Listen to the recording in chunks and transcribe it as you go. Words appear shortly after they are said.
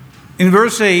In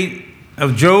verse 8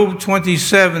 of Job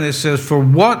 27, it says, "For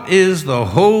what is the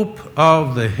hope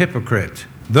of the hypocrite,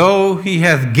 though he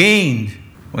hath gained,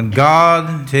 when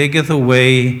God taketh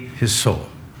away his soul?"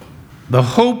 The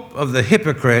hope of the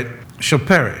hypocrite shall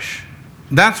perish.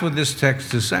 That's what this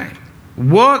text is saying.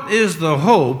 What is the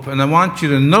hope? And I want you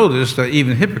to notice that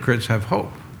even hypocrites have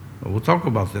hope. We'll talk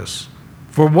about this.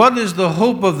 For what is the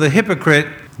hope of the hypocrite,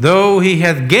 though he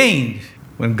hath gained,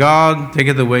 when God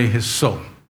taketh away his soul?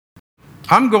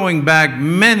 I'm going back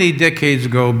many decades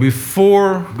ago,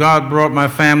 before God brought my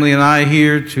family and I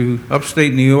here to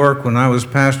upstate New York when I was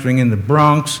pastoring in the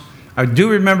Bronx. I do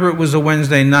remember it was a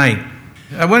Wednesday night.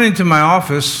 I went into my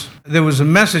office. There was a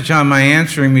message on my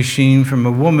answering machine from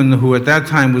a woman who at that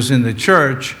time was in the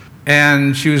church,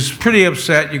 and she was pretty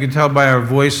upset. You could tell by her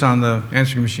voice on the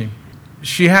answering machine.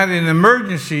 She had an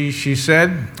emergency, she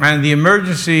said, and the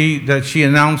emergency that she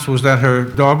announced was that her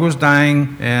dog was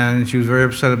dying, and she was very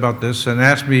upset about this and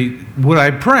asked me, would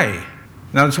I pray?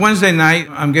 Now, it's Wednesday night.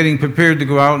 I'm getting prepared to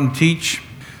go out and teach.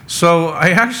 So I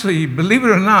actually, believe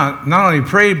it or not only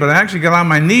prayed, but I actually got on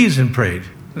my knees and prayed.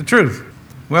 The truth.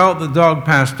 Well, the dog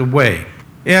passed away.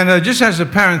 And just as a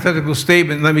parenthetical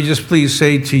statement, let me just please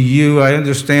say to you, I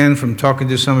understand from talking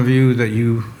to some of you that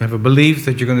you have a belief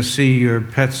that you're going to see your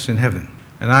pets in heaven.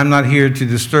 And I'm not here to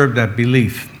disturb that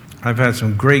belief. I've had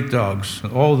some great dogs,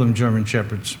 all of them German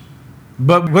Shepherds.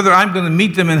 But whether I'm going to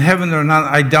meet them in heaven or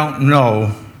not, I don't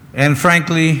know. And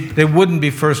frankly, they wouldn't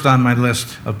be first on my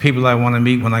list of people I want to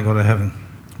meet when I go to heaven.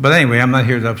 But anyway, I'm not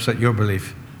here to upset your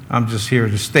belief. I'm just here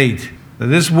to state that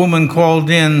this woman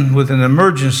called in with an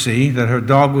emergency that her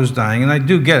dog was dying, and I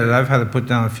do get it. I've had to put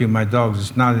down a few of my dogs.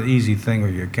 It's not an easy thing, or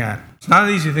your cat. It's not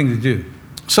an easy thing to do.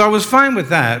 So I was fine with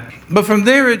that, but from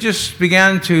there it just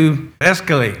began to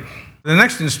escalate. The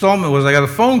next installment was I got a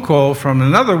phone call from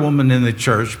another woman in the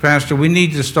church. "Pastor, we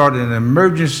need to start an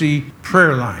emergency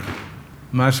prayer line."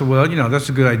 And I said, well, that's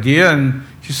a good idea. And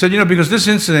she said, because this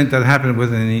incident that happened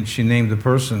with, and she named the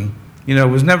person,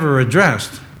 was never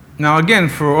addressed. Now, again,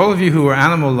 for all of you who are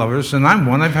animal lovers, and I'm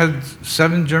one, I've had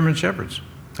 7 German Shepherds.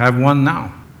 I have 1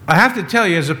 now. I have to tell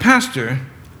you, as a pastor,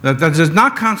 that does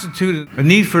not constitute a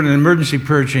need for an emergency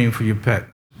prayer chain for your pet.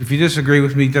 If you disagree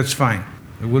with me, that's fine.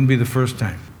 It wouldn't be the first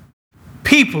time.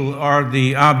 People are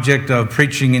the object of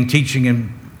preaching and teaching and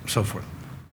so forth.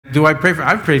 Do I pray for?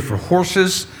 I've prayed for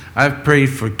horses. I've prayed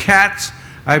for cats.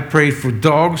 I prayed for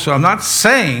dogs, so I'm not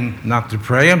saying not to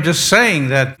pray. I'm just saying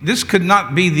that this could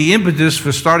not be the impetus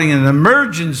for starting an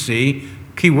emergency,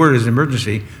 key word is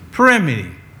emergency, prayer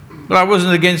meeting. But I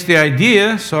wasn't against the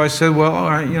idea, so I said, well, all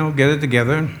right, get it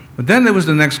together. But then there was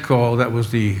the next call. That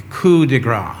was the coup de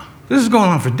grace. This is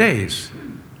going on for days.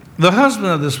 The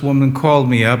husband of this woman called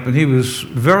me up, and he was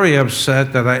very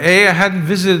upset that I hadn't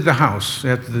visited the house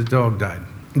after the dog died.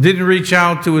 Didn't reach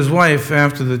out to his wife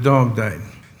after the dog died.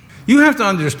 You have to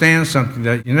understand something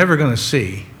that you're never going to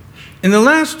see. In the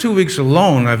last 2 weeks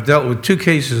alone, I've dealt with 2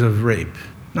 cases of rape.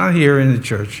 Not here in the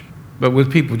church, but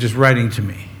with people just writing to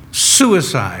me.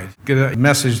 Suicide. Get a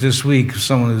message this week,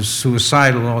 someone who's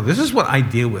suicidal and all. This is what I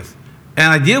deal with.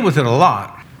 And I deal with it a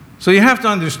lot. So you have to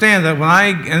understand that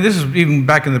and this is even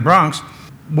back in the Bronx,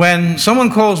 when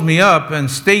someone calls me up and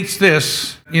states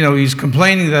this, he's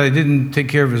complaining that I didn't take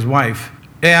care of his wife.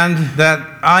 And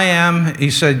that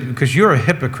he said, because you're a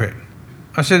hypocrite.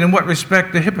 I said, in what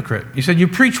respect a hypocrite? He said, you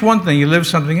preach one thing, you live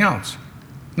something else.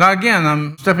 Now again,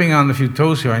 I'm stepping on a few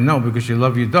toes here, I know, because you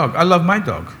love your dog. I love my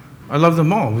dog. I love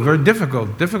them all. Very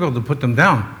difficult to put them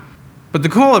down. But to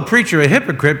call a preacher a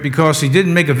hypocrite because he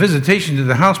didn't make a visitation to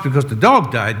the house because the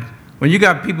dog died, when you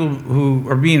got people who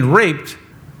are being raped,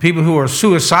 people who are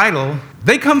suicidal,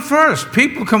 they come first.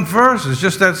 People come first. It's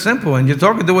just that simple. And you're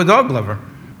talking to a dog lover.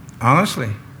 Honestly.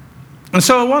 And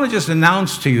so I want to just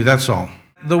announce to you, that's all.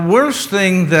 The worst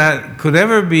thing that could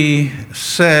ever be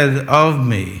said of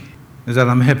me is that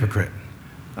I'm a hypocrite.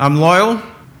 I'm loyal.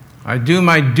 I do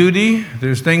my duty.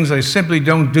 There's things I simply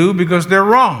don't do because they're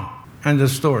wrong. End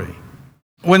of story.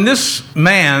 When this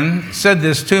man said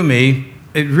this to me,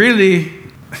 it really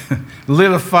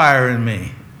lit a fire in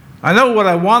me. I know what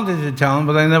I wanted to tell him,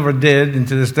 but I never did, and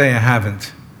to this day I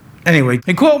haven't. Anyway,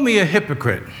 he called me a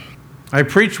hypocrite. I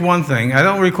preach one thing. I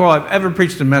don't recall I've ever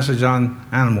preached a message on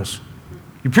animals.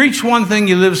 You preach one thing,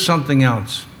 you live something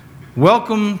else.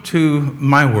 Welcome to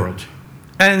my world.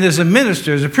 And as a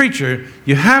minister, as a preacher,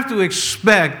 you have to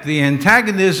expect the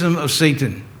antagonism of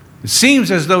Satan. It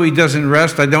seems as though he doesn't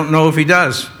rest. I don't know if he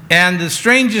does. And the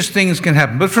strangest things can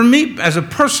happen. But for me, as a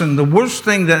person, the worst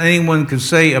thing that anyone could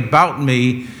say about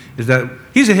me is that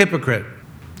he's a hypocrite,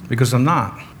 because I'm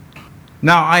not.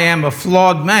 Now, I am a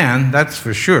flawed man, that's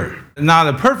for sure. Not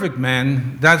a perfect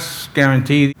man, that's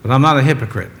guaranteed, but I'm not a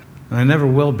hypocrite, and I never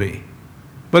will be.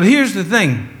 But here's the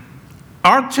thing.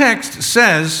 Our text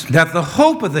says that the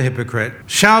hope of the hypocrite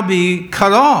shall be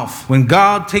cut off when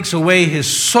God takes away his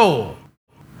soul.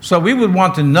 So we would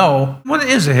want to know, what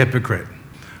is a hypocrite?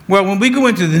 Well, when we go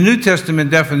into the New Testament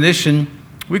definition,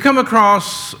 we come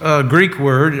across a Greek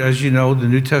word. As you know, the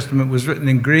New Testament was written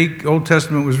in Greek. Old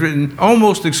Testament was written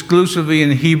almost exclusively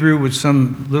in Hebrew with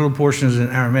some little portions in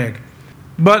Aramaic.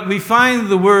 But we find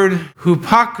the word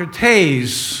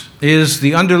hypocrites is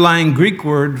the underlying Greek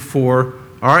word for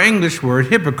our English word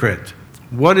hypocrite.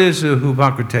 What is a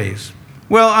hypocrites?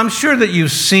 Well, I'm sure that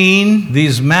you've seen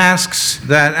these masks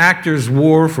that actors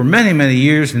wore for many, many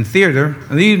years in theater.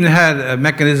 And they even had a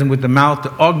mechanism with the mouth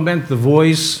to augment the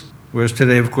voice, whereas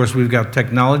today, of course, we've got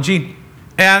technology.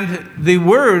 And the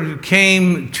word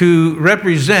came to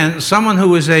represent someone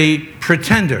who is a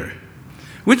pretender,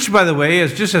 which, by the way,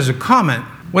 is just as a comment.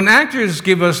 When actors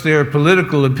give us their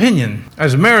political opinion,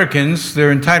 as Americans,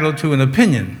 they're entitled to an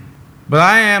opinion. But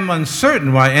I am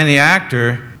uncertain why any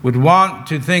actor would want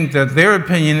to think that their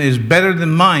opinion is better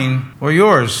than mine or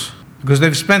yours, because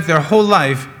they've spent their whole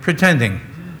life pretending.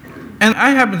 And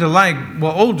I happen to like,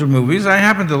 older movies. I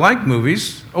happen to like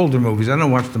movies, older movies. I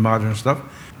don't watch the modern stuff.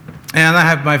 And I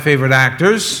have my favorite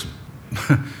actors.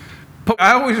 But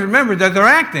I always remember that they're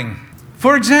acting.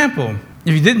 For example,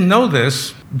 if you didn't know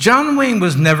this, John Wayne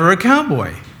was never a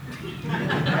cowboy.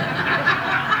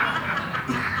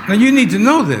 Now you need to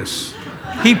know this.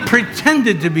 He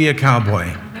pretended to be a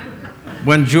cowboy.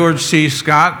 When George C.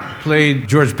 Scott played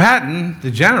George Patton,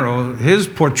 the general, his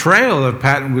portrayal of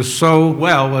Patton was so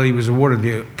well, he was awarded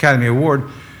the Academy Award.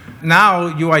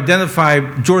 Now you identify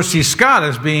George C. Scott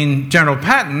as being General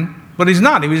Patton, but he's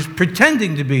not. He was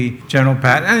pretending to be General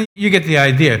Patton, and you get the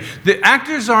idea. The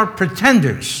actors are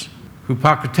pretenders.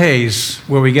 Hypocrites,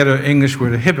 where we get our English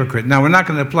word hypocrite. Now, we're not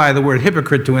going to apply the word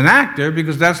hypocrite to an actor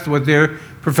because that's what their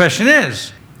profession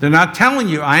is. They're not telling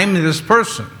you, I'm this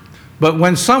person. But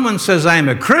when someone says, I am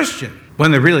a Christian,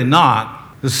 when they're really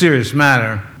not, it's a serious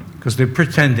matter because they're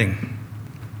pretending.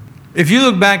 If you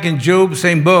look back in Job,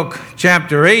 same book,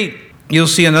 chapter 8, you'll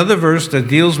see another verse that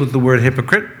deals with the word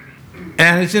hypocrite.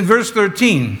 And it's in verse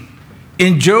 13.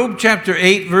 In Job chapter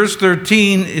 8, verse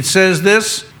 13, it says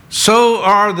this, so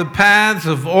are the paths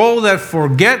of all that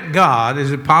forget God.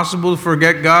 Is it possible to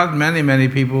forget God? Many, many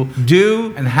people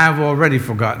do and have already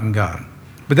forgotten God.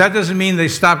 But that doesn't mean they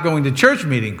stop going to church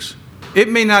meetings. It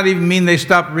may not even mean they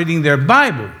stop reading their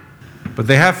Bible. But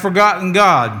they have forgotten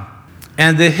God.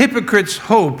 And the hypocrite's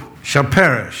hope shall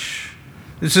perish.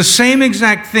 It's the same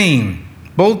exact theme,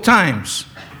 both times.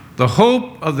 The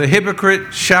hope of the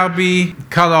hypocrite shall be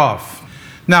cut off.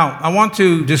 Now, I want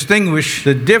to distinguish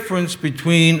the difference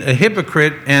between a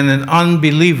hypocrite and an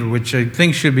unbeliever, which I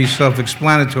think should be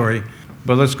self-explanatory,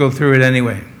 but let's go through it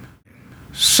anyway.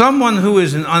 Someone who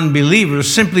is an unbeliever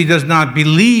simply does not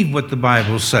believe what the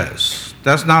Bible says.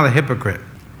 That's not a hypocrite.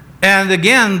 And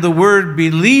again, the word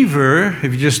believer,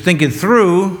 if you just think it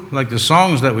through, like the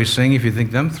songs that we sing, if you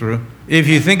think them through, if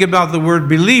you think about the word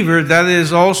believer, that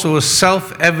is also a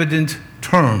self-evident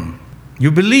term.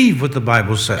 You believe what the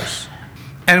Bible says.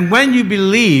 And when you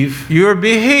believe, your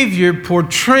behavior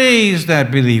portrays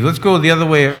that belief. Let's go the other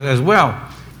way as well.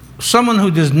 Someone who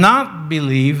does not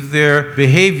believe, their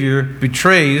behavior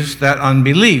betrays that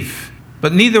unbelief.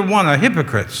 But neither one are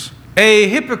hypocrites. A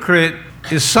hypocrite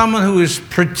is someone who is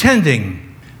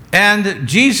pretending. And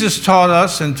Jesus taught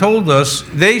us and told us,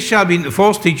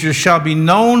 false teachers shall be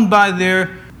known by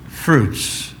their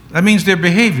fruits. That means their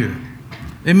behavior.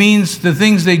 It means the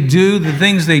things they do, the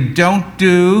things they don't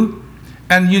do.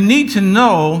 And you need to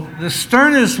know the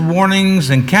sternest warnings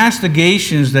and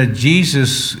castigations that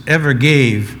Jesus ever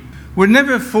gave were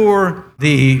never for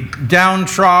the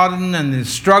downtrodden and the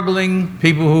struggling,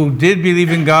 people who did believe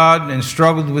in God and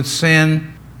struggled with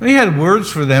sin. He had words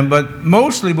for them, but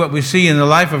mostly what we see in the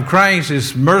life of Christ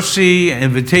is mercy,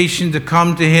 invitation to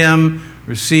come to Him,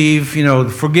 receive,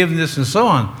 forgiveness and so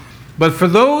on. But for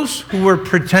those who were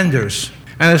pretenders,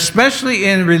 and especially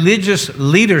in religious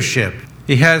leadership,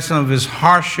 he had some of his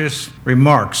harshest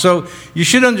remarks. So you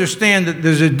should understand that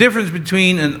there's a difference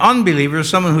between an unbeliever,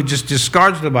 someone who just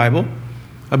discards the Bible.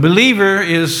 A believer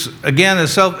is, again, a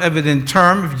self-evident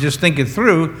term, if you just think it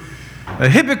through. A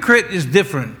hypocrite is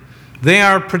different. They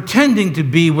are pretending to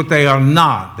be what they are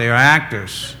not. They are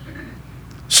actors.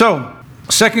 So,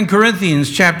 2 Corinthians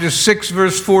chapter 6,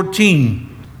 verse 14.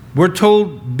 We're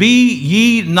told, be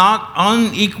ye not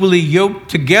unequally yoked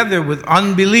together with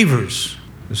unbelievers.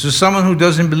 This is someone who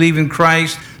doesn't believe in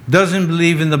Christ, doesn't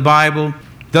believe in the Bible,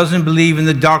 doesn't believe in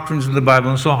the doctrines of the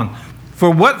Bible, and so on. For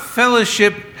what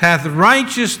fellowship hath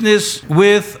righteousness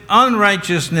with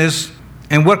unrighteousness,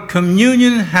 and what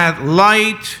communion hath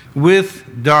light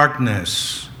with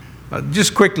darkness?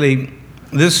 Just quickly,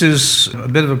 this is a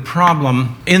bit of a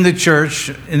problem in the church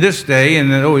in this day,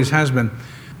 and it always has been.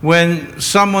 When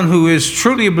someone who is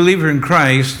truly a believer in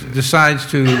Christ decides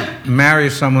to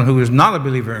marry someone who is not a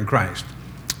believer in Christ,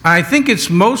 I think it's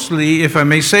mostly, if I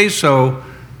may say so,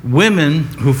 women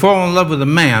who fall in love with a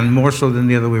man more so than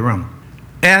the other way around.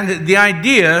 And the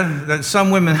idea that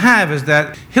some women have is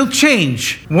that he'll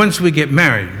change once we get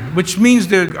married, which means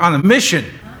they're on a mission.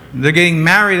 They're getting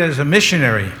married as a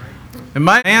missionary. And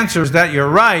my answer is that you're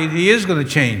right, he is going to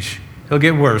change. He'll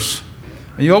get worse.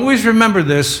 And you always remember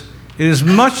this. It is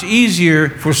much easier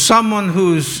for someone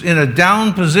who's in a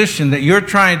down position that you're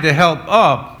trying to help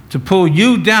up to pull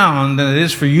you down than it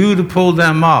is for you to pull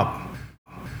them up.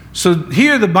 So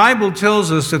here the Bible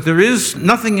tells us that there is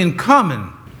nothing in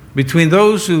common between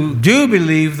those who do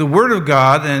believe the Word of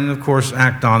God and, of course,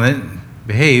 act on it,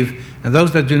 behave, and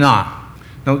those that do not.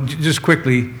 Now, just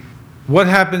quickly, what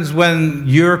happens when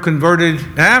you're converted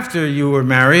after you were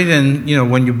married and,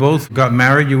 when you both got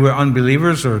married, you were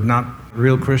unbelievers or not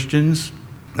real Christians?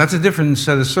 That's a different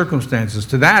set of circumstances.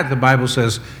 To that, the Bible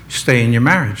says, stay in your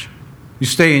marriage. You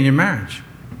stay in your marriage.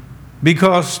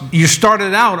 Because you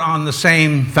started out on the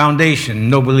same foundation,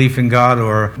 no belief in God,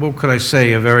 or what could I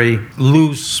say, a very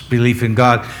loose belief in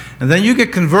God. And then you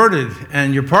get converted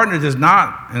and your partner does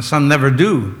not, and some never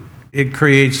do. It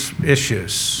creates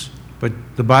issues. But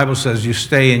the Bible says you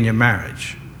stay in your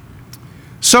marriage.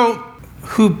 So,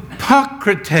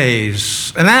 Hypocrite,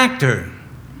 an actor,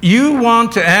 you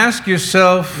want to ask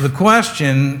yourself the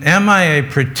question, am I a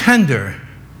pretender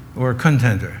or a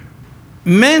contender?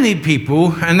 Many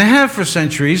people, and they have for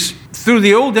centuries, through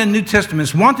the Old and New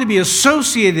Testaments, want to be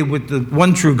associated with the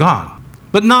one true God,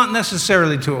 but not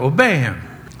necessarily to obey Him.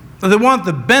 They want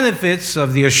the benefits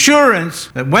of the assurance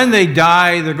that when they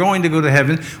die, they're going to go to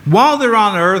heaven. While they're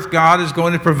on earth, God is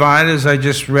going to provide, as I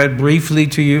just read briefly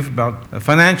to you, about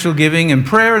financial giving and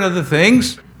prayer and other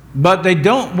things, but they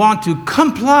don't want to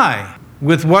comply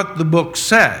with what the book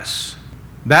says.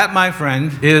 That, my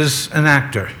friend, is an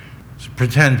actor. It's a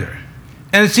pretender.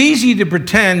 And it's easy to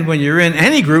pretend when you're in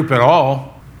any group at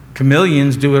all.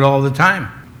 Chameleons do it all the time.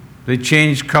 They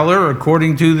change color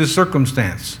according to the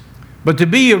circumstance. But to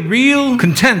be a real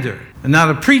contender and not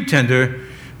a pretender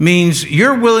means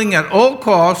you're willing at all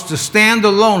costs to stand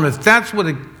alone if that's what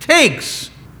it takes.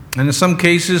 And in some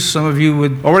cases, some of you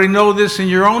would already know this in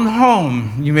your own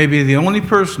home. You may be the only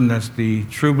person that's the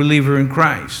true believer in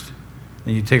Christ.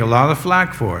 And you take a lot of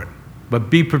flack for it. But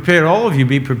be prepared, all of you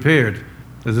be prepared.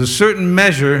 There's a certain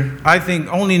measure, I think,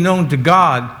 only known to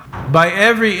God by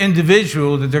every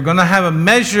individual, that they're going to have a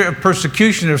measure of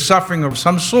persecution or suffering of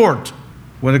some sort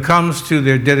when it comes to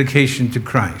their dedication to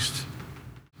Christ.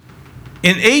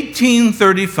 In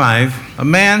 1835, a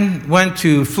man went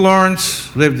to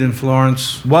Florence, lived in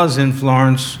Florence, was in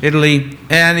Florence, Italy,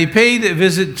 and he paid a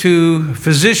visit to a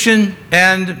physician,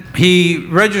 and he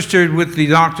registered with the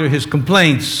doctor his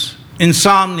complaints: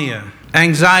 insomnia,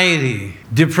 anxiety,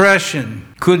 depression,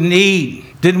 couldn't eat,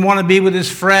 didn't want to be with his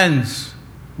friends.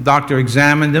 The doctor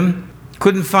examined him,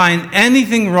 couldn't find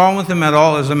anything wrong with him at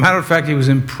all. As a matter of fact, he was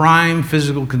in prime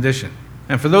physical condition.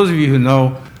 And for those of you who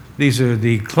know, these are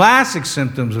the classic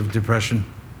symptoms of depression.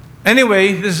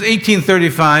 Anyway, this is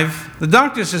 1835. The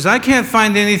doctor says, I can't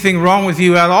find anything wrong with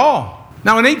you at all.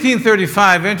 Now, in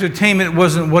 1835, entertainment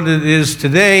wasn't what it is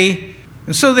today.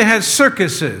 And so they had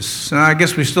circuses. Now, I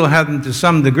guess we still have them to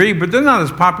some degree, but they're not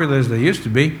as popular as they used to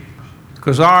be,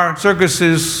 because our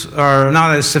circuses are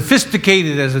not as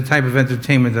sophisticated as the type of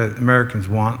entertainment that Americans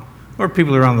want, or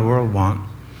people around the world want.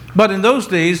 But in those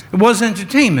days, it was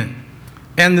entertainment.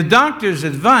 And the doctor's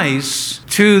advice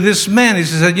to this man, he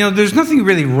said, there's nothing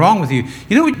really wrong with you.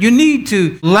 You know what? You need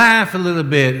to laugh a little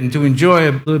bit and to enjoy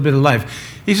a little bit of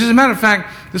life. He says, as a matter of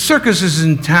fact, the circus is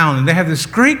in town, and they have this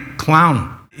great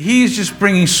clown. He's just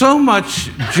bringing so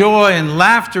much joy and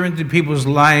laughter into people's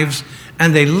lives,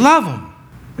 and they love him.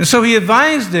 And so he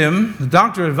advised him, the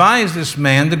doctor advised this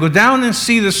man, to go down and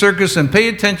see the circus and pay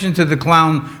attention to the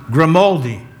clown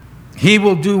Grimaldi. He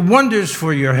will do wonders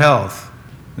for your health.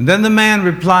 And then the man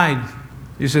replied,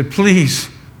 he said, please,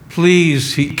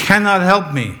 he cannot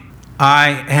help me.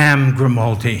 I am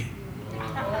Grimaldi.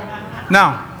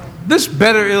 Now, this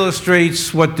better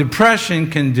illustrates what depression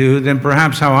can do than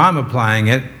perhaps how I'm applying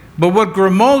it. But what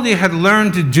Grimaldi had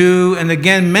learned to do, and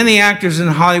again, many actors in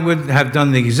Hollywood have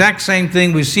done the exact same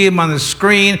thing. We see them on the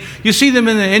screen. You see them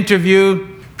in an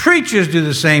interview. Preachers do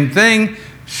the same thing.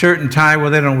 Shirt and tie.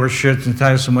 Well, they don't wear shirts and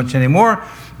ties so much anymore.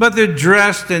 But they're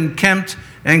dressed and kempt,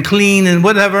 and clean and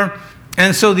whatever.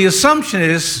 And so the assumption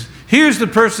is, here's the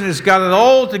person who's got it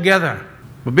all together.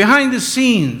 But behind the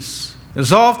scenes,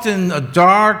 there's often a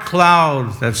dark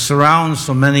cloud that surrounds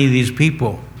so many of these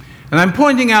people. And I'm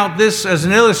pointing out this as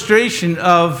an illustration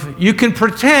of you can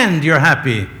pretend you're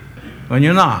happy when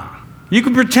you're not. You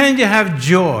can pretend you have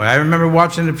joy. I remember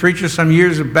watching the preacher some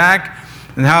years back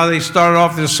and how they started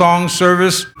off their song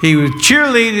service. He would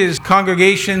cheerlead his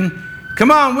congregation. Come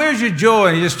on, where's your joy?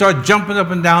 And he just start jumping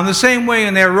up and down the same way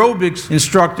an aerobics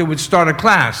instructor would start a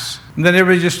class. And then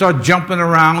everybody just start jumping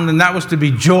around, and that was to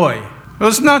be joy. Well,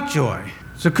 it's not joy.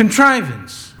 It's a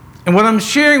contrivance. And what I'm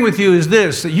sharing with you is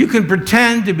this, that you can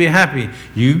pretend to be happy.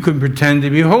 You can pretend to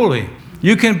be holy.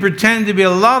 You can pretend to be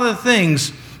a lot of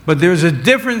things, but there's a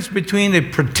difference between a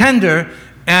pretender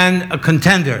and a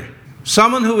contender.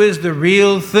 Someone who is the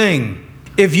real thing.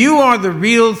 If you are the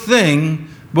real thing,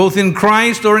 both in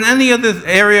Christ or in any other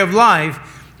area of life,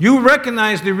 you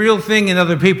recognize the real thing in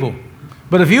other people.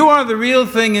 But if you are the real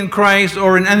thing in Christ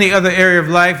or in any other area of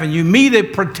life and you meet a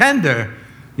pretender,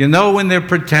 you know when they're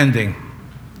pretending.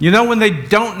 You know when they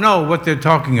don't know what they're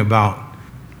talking about.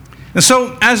 And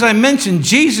so, as I mentioned,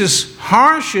 Jesus'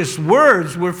 harshest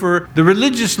words were for the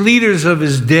religious leaders of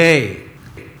his day.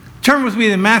 Turn with me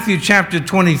to Matthew chapter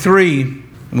 23.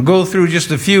 We'll go through just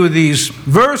a few of these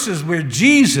verses where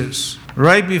Jesus,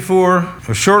 right before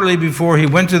or shortly before he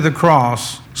went to the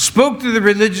cross, spoke to the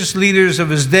religious leaders of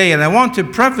his day. And I want to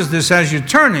preface this as you're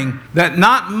turning, that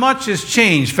not much has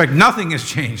changed. In fact, nothing has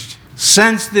changed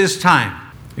since this time.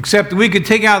 Except we could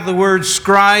take out the words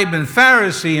scribe and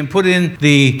Pharisee and put in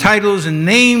the titles and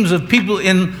names of people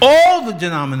in all the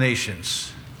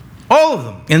denominations. All of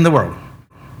them in the world.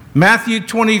 Matthew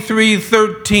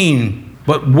 23:13.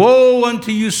 But woe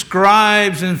unto you,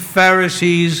 scribes and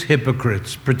Pharisees,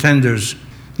 hypocrites, pretenders.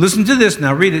 Listen to this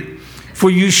now, read it. For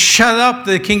you shut up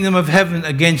the kingdom of heaven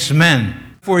against men.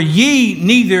 For ye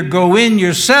neither go in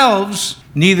yourselves,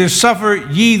 neither suffer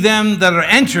ye them that are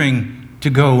entering to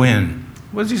go in.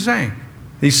 What is he saying?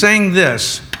 He's saying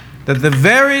this, that the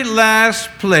very last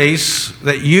place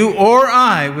that you or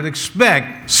I would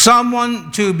expect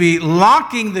someone to be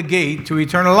locking the gate to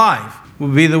eternal life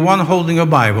would be the one holding a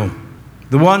Bible.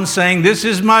 The one saying, this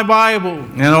is my Bible,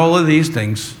 and all of these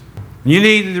things. You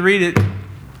need to read it.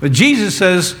 But Jesus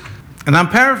says, and I'm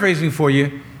paraphrasing for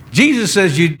you, Jesus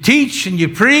says you teach and you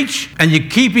preach and you're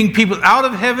keeping people out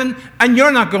of heaven and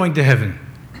you're not going to heaven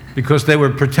because they were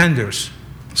pretenders.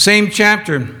 Same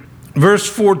chapter, verse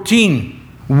 14.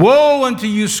 Woe unto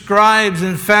you, scribes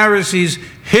and Pharisees,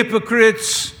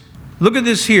 hypocrites. Look at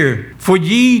this here. For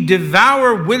ye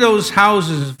devour widows'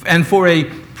 houses, and for a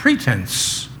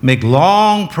pretense make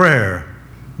long prayer.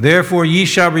 Therefore ye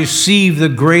shall receive the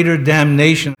greater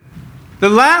damnation. The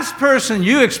last person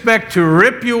you expect to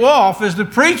rip you off is the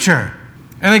preacher.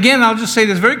 And again, I'll just say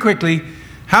this very quickly.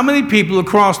 How many people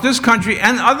across this country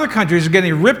and other countries are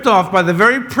getting ripped off by the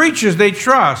very preachers they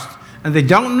trust? And they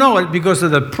don't know it because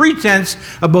of the pretense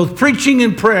of both preaching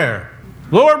and prayer.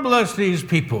 Lord bless these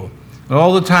people. And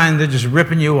all the time they're just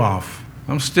ripping you off.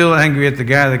 I'm still angry at the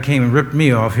guy that came and ripped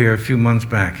me off here a few months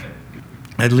back.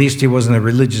 At least he wasn't a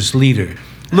religious leader.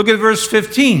 Look at verse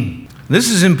 15. This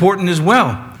is important as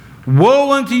well.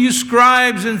 Woe unto you,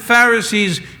 scribes and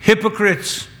Pharisees,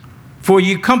 hypocrites, for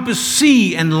ye compass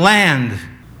sea and land.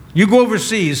 You go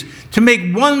overseas to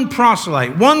make one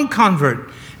proselyte, one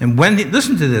convert. And when he,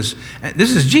 listen to this,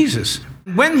 this is Jesus.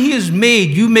 When he is made,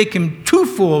 you make him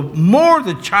twofold more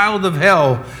the child of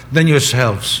hell than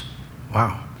yourselves.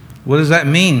 Wow. What does that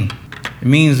mean? It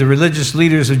means the religious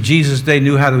leaders of Jesus' day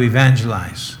knew how to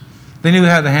evangelize. They knew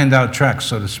how to hand out tracts,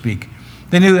 so to speak.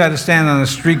 They knew how to stand on a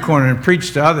street corner and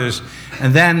preach to others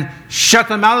and then shut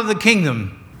them out of the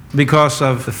kingdom because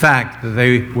of the fact that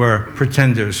they were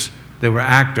pretenders. They were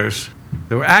actors.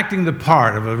 They were acting the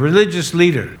part of a religious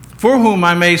leader, for whom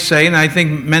I may say, and I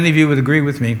think many of you would agree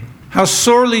with me, how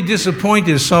sorely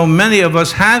disappointed so many of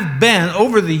us have been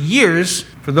over the years,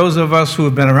 for those of us who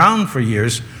have been around for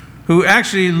years, who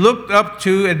actually looked up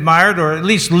to, admired, or at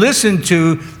least listened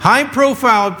to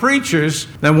high-profile preachers,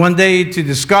 then one day to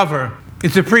discover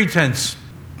it's a pretense.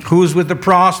 Who's with the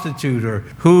prostitute or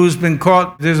who's been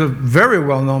caught. There's a very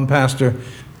well-known pastor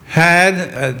had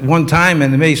at one time,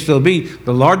 and it may still be,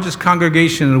 the largest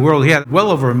congregation in the world. He had well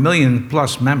over 1 million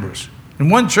plus members in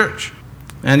one church.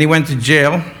 And he went to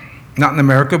jail, not in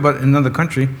America, but in another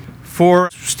country, for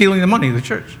stealing the money of the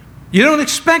church. You don't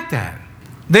expect that.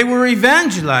 They were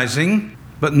evangelizing,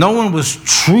 but no one was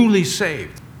truly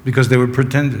saved because they were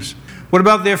pretenders. What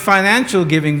about their financial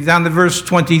giving? Down to verse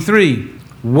 23.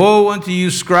 Woe unto you,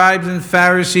 scribes and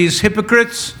Pharisees,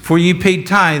 hypocrites, for ye pay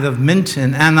tithe of mint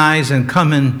and anise and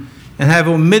cumin, and have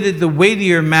omitted the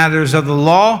weightier matters of the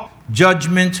law,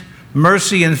 judgment,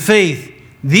 mercy, and faith.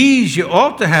 These you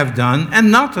ought to have done,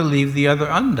 and not to leave the other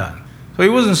undone. So he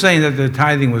wasn't saying that the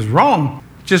tithing was wrong,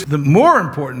 just the more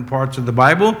important parts of the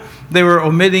Bible, they were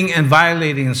omitting and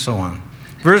violating and so on.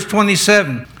 Verse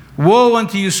 27, woe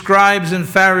unto you, scribes and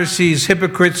Pharisees,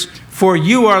 hypocrites, for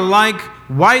you are like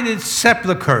whited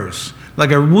sepulchres,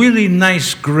 like a really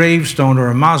nice gravestone or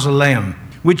a mausoleum,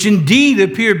 which indeed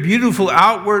appear beautiful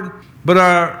outward, but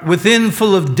are within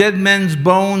full of dead men's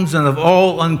bones and of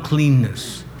all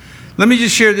uncleanness. Let me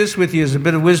just share this with you as a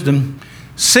bit of wisdom.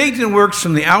 Satan works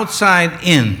from the outside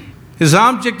in. His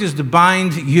object is to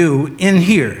bind you in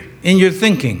here, in your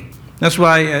thinking. That's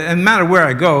why, and no matter where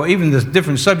I go, even the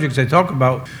different subjects I talk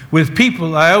about with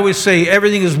people, I always say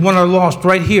everything is won or lost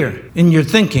right here, in your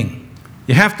thinking.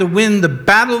 You have to win the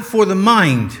battle for the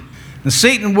mind. And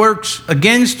Satan works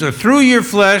against or through your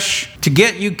flesh to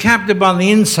get you captive on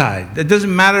the inside. It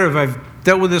doesn't matter if I've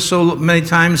dealt with this so many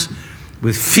times,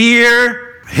 with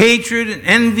fear, hatred, and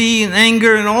envy, and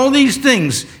anger, and all these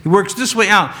things. He works this way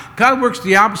out. God works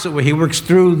the opposite way. He works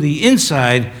through the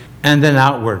inside and then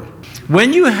outward.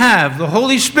 When you have the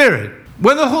Holy Spirit,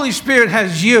 when the Holy Spirit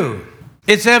has you,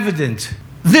 it's evident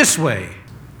this way.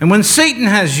 And when Satan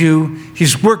has you,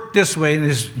 he's worked this way, and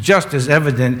it's just as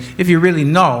evident if you really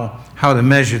know how to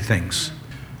measure things.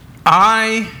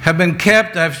 I have been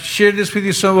kept, I've shared this with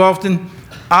you so often,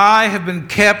 I have been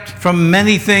kept from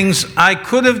many things I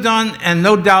could have done and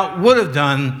no doubt would have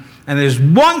done. And there's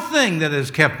one thing that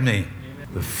has kept me,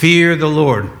 the fear of the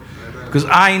Lord. Because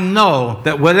I know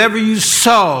that whatever you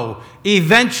sow,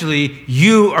 eventually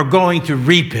you are going to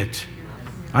reap it.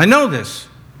 I know this.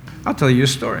 I'll tell you a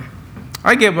story.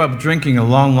 I gave up drinking a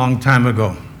long, long time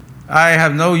ago. I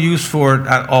have no use for it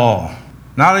at all.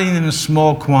 Not even in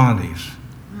small quantities.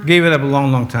 Gave it up a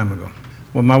long, long time ago.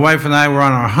 When my wife and I were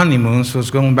on our honeymoon, so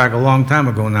it's going back a long time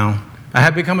ago now, I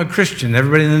had become a Christian.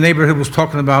 Everybody in the neighborhood was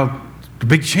talking about the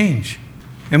big change.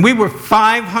 And we were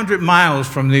 500 miles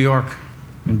from New York,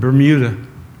 in Bermuda.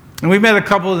 And we met a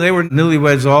couple, they were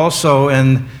newlyweds also,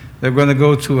 and they were going to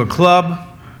go to a club,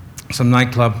 some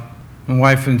nightclub. My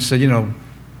wife said,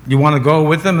 you want to go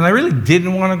with them? And I really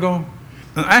didn't want to go.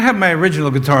 And I have my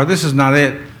original guitar. This is not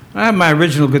it. I have my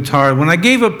original guitar. When I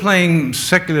gave up playing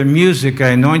secular music, I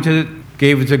anointed it,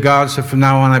 gave it to God, said from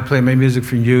now on I play my music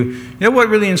for you. You know what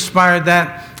really inspired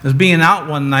that? Was being out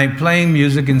one night playing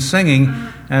music and singing,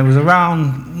 and it was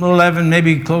around 11,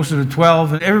 maybe closer to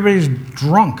 12, and everybody's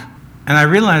drunk. And I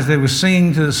realized they were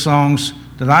singing to the songs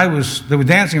they were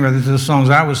dancing rather to the songs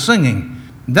I was singing.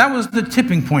 That was the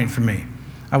tipping point for me.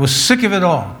 I was sick of it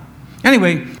all.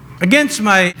 Anyway, against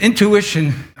my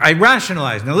intuition, I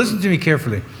rationalized. Now listen to me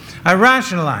carefully. I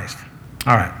rationalized.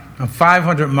 All right, I'm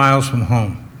 500 miles from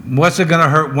home. What's it going to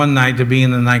hurt one night to be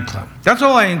in the nightclub? That's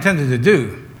all I intended to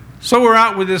do. So we're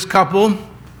out with this couple,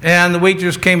 and the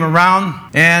waitress came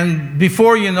around, and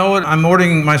before you know it, I'm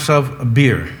ordering myself a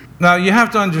beer. Now, you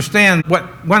have to understand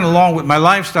what went along with my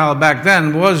lifestyle back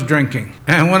then was drinking.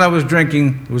 And when I was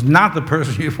drinking, it was not the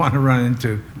person you'd want to run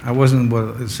into. I wasn't,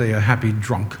 let's say, a happy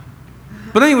drunk.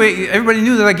 But anyway, everybody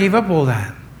knew that I gave up all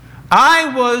that.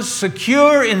 I was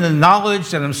secure in the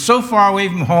knowledge that I'm so far away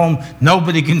from home,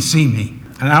 nobody can see me.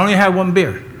 And I only had one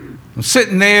beer. I'm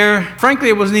sitting there. Frankly,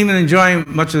 I wasn't even enjoying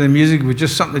much of the music. It was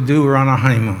just something to do. We're on our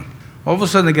honeymoon. All of a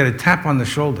sudden, I get a tap on the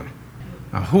shoulder.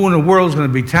 Now, who in the world is going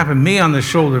to be tapping me on the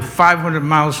shoulder 500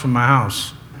 miles from my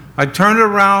house? I turned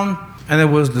around, and it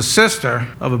was the sister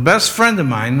of a best friend of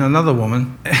mine, another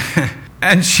woman.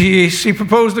 And she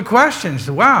proposed a question. She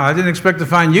said, wow, I didn't expect to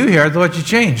find you here. I thought you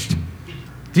changed.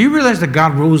 Do you realize that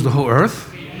God rules the whole earth?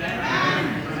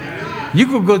 You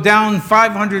could go down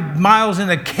 500 miles in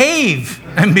a cave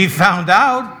and be found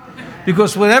out,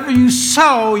 because whatever you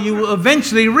sow, you will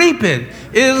eventually reap it.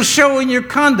 It'll show in your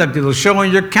conduct. It'll show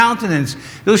in your countenance.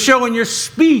 It'll show in your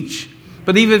speech.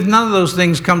 But even if none of those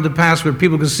things come to pass where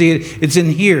people can see it, it's in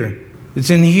here. It's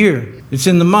in here. It's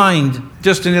in the mind.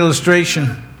 Just an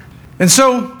illustration. And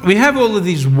so we have all of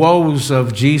these woes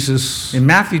of Jesus in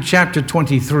Matthew chapter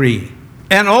 23.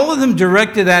 And all of them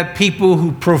directed at people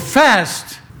who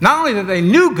professed not only that they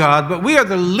knew God, but we are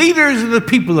the leaders of the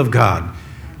people of God.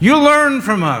 You learn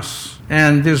from us.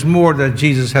 And there's more that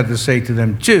Jesus had to say to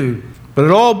them too. But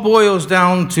it all boils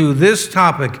down to this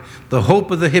topic: the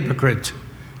hope of the hypocrite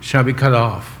shall be cut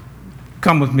off.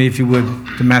 Come with me, if you would,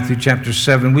 to Matthew chapter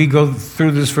 7. We go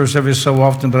through this verse every so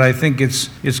often, but I think it's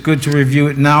good to review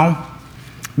it now.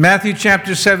 Matthew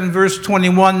chapter 7, verse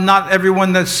 21, not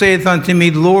everyone that saith unto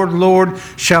me, Lord, Lord,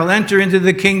 shall enter into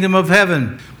the kingdom of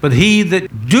heaven, but he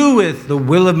that doeth the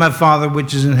will of my Father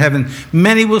which is in heaven.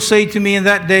 Many will say to me in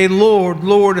that day, Lord,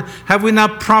 Lord, have we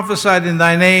not prophesied in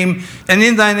thy name, and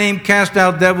in thy name cast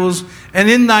out devils, and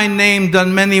in thy name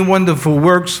done many wonderful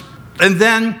works? And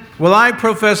then will I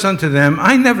profess unto them,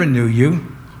 I never knew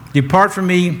you. Depart from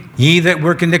me, ye that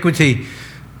work iniquity.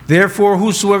 Therefore,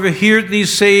 whosoever heareth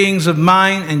these sayings of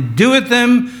mine and doeth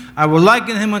them, I will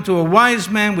liken him unto a wise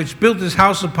man which built his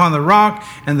house upon the rock,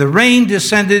 and the rain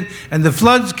descended, and the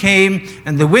floods came,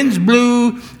 and the winds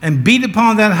blew and beat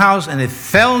upon that house, and it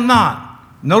fell not.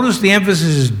 Notice the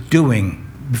emphasis is doing,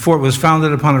 before it was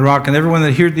founded upon a rock. And everyone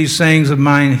that heard these sayings of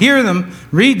mine, hear them,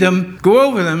 read them, go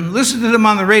over them, listen to them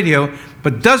on the radio,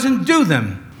 but doesn't do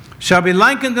them, shall be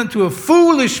likened unto a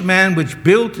foolish man which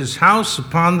built his house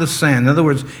upon the sand. In other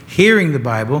words, hearing the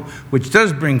Bible, which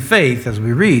does bring faith as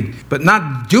we read, but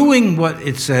not doing what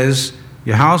it says.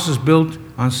 Your house is built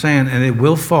on sand and it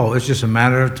will fall. It's just a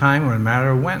matter of time or a matter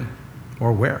of when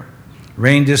or where.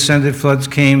 Rain descended, floods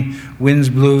came, winds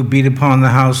blew, beat upon the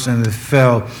house, and it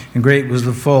fell, and great was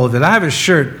the fall of it. I have a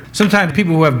shirt. Sometimes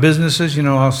people who have businesses,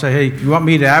 I'll say, hey, you want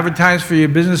me to advertise for your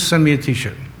business? Send me a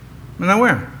t-shirt. And I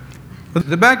wear them. But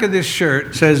the back of this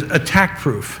shirt says attack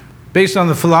proof, based on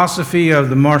the philosophy of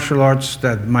the martial arts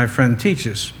that my friend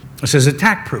teaches. It says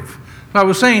attack proof. So I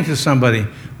was saying to somebody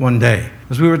one day,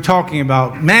 as we were talking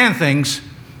about man things,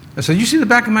 I said, you see the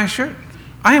back of my shirt?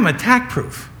 I am attack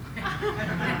proof.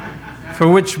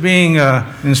 For which, being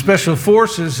in special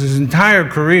forces his entire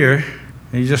career,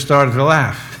 he just started to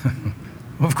laugh.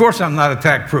 Of course I'm not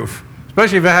attack proof,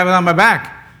 especially if I have it on my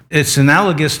back. It's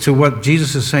analogous to what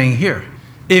Jesus is saying here.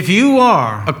 If you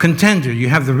are a contender, you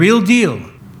have the real deal,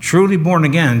 truly born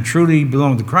again, truly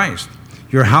belong to Christ,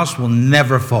 your house will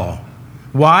never fall.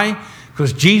 Why?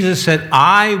 Because Jesus said,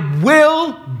 I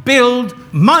will build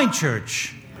my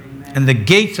church, and the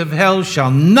gates of hell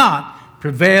shall not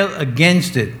prevail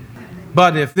against it.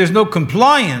 But if there's no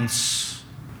compliance,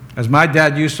 as my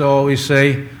dad used to always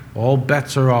say, all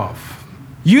bets are off.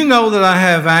 You know that I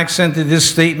have accented this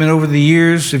statement over the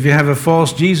years. If you have a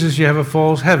false Jesus, you have a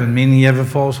false heaven, meaning you have a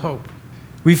false hope.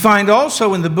 We find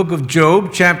also in the book of Job,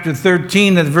 chapter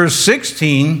 13, at verse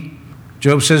 16,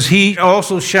 Job says, he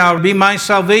also shall be my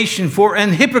salvation, for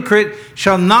an hypocrite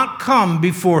shall not come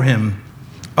before him.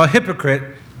 A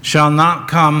hypocrite shall not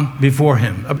come before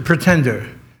him, a pretender.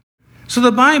 So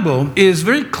the Bible is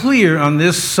very clear on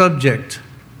this subject.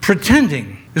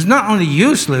 Pretending is not only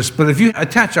useless, but if you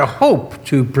attach a hope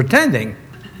to pretending,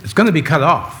 it's going to be cut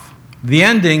off. The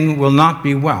ending will not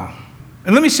be well.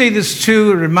 And let me say this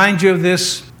too, remind you of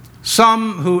this.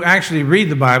 Some who actually read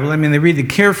the Bible, they read it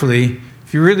carefully.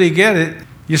 If you really get it,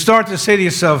 you start to say to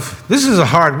yourself, this is a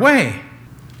hard way.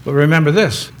 But remember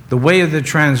this, the way of the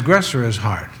transgressor is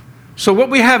hard. So what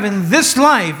we have in this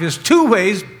life is two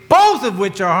ways, both of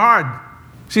which are hard.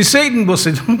 See, Satan will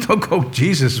say, don't go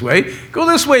Jesus' way. Go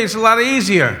this way, it's a lot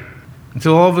easier.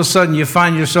 Until all of a sudden you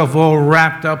find yourself all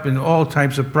wrapped up in all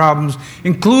types of problems,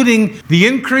 including the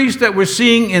increase that we're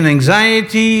seeing in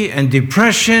anxiety and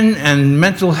depression and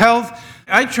mental health.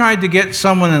 I tried to get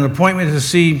someone an appointment to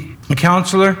see a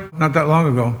counselor not that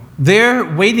long ago.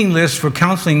 Their waiting list for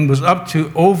counseling was up to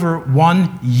over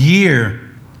 1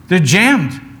 year. They're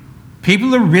jammed.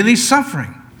 People are really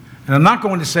suffering. And I'm not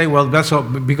going to say, well, that's all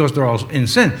because they're all in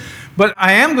sin. But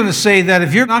I am going to say that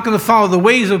if you're not going to follow the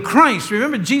ways of Christ,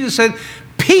 remember Jesus said,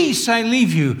 peace I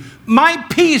leave you, my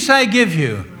peace I give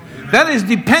you. That is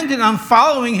dependent on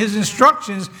following his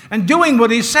instructions and doing what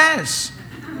he says.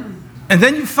 And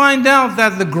then you find out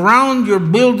that the ground you're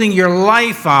building your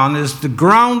life on is the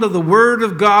ground of the Word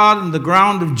of God and the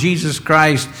ground of Jesus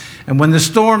Christ. And when the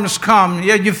storms come,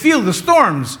 you feel the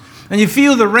storms, and you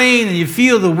feel the rain, and you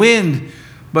feel the wind,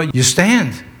 but you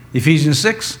stand. Ephesians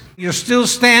 6, you're still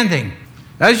standing.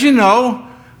 As you know,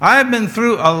 I've been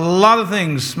through a lot of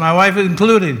things, my wife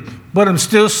included, but I'm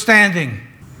still standing.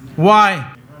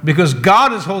 Why? Because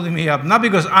God is holding me up, not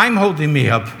because I'm holding me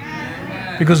up.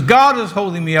 Because God is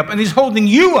holding me up, and he's holding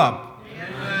you up.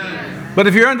 But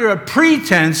if you're under a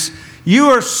pretense, you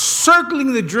are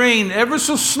circling the drain, ever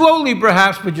so slowly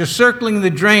perhaps, but you're circling the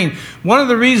drain. One of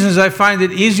the reasons I find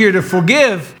it easier to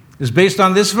forgive is based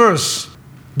on this verse.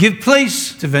 Give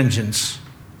place to vengeance.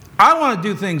 I want to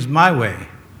do things my way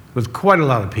with quite a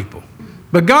lot of people.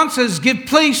 But God says, give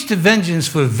place to vengeance,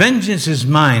 for vengeance is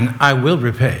mine, I will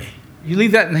repay. You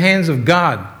leave that in the hands of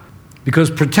God,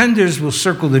 because pretenders will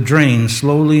circle the drain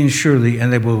slowly and surely,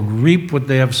 and they will reap what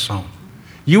they have sown.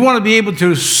 You want to be able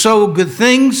to sow good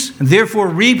things, and therefore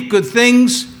reap good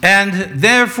things, and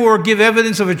therefore give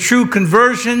evidence of a true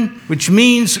conversion, which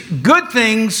means good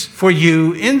things for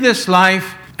you in this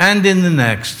life and in the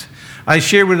next. I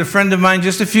shared with a friend of mine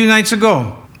just a few nights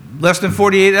ago, less than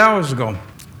 48 hours ago.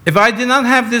 If I did not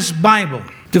have this Bible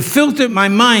to filter my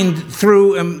mind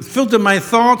through and filter my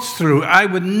thoughts through, I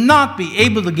would not be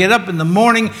able to get up in the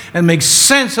morning and make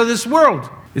sense of this world.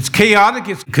 It's chaotic,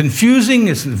 it's confusing,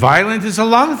 it's violent, it's a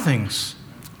lot of things.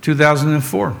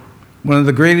 2004. One of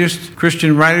the greatest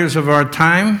Christian writers of our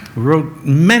time, who wrote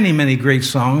many, many great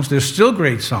songs, they're still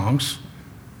great songs,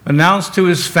 announced to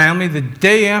his family the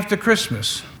day after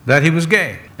Christmas that he was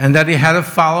gay and that he had to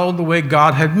follow the way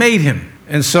God had made him.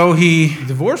 And so he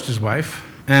divorced his wife,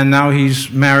 and now he's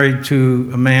married to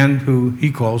a man who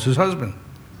he calls his husband.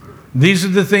 These are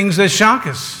the things that shock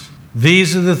us.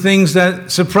 These are the things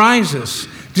that surprise us,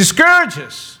 discourage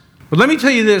us. But let me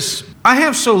tell you this, I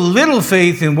have so little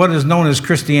faith in what is known as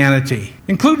Christianity,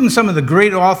 including some of the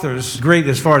great authors, great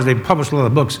as far as they publish a lot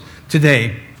of books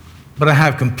today, but I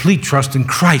have complete trust in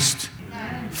Christ.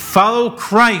 Follow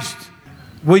Christ.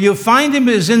 Where you'll find him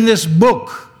is in this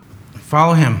book.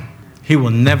 Follow him. He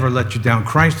will never let you down.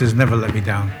 Christ has never let me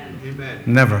down. Amen.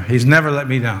 Never. He's never let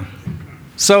me down.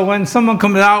 So when someone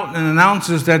comes out and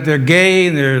announces that they're gay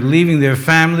and they're leaving their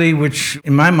family, which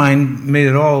in my mind made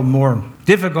it all more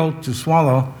difficult to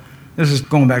swallow, this is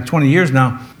going back 20 years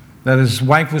now, that his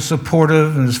wife was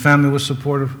supportive and his family was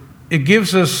supportive, it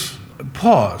gives us a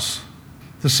pause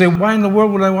to say, why in the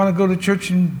world would I want to go to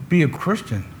church and be a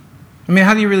Christian? I mean,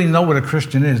 how do you really know what a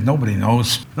Christian is? Nobody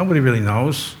knows. Nobody really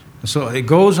knows. So it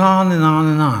goes on and on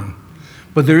and on.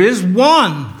 But there is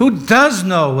one who does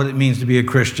know what it means to be a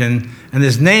Christian, and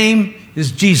his name is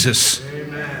Jesus.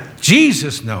 Amen.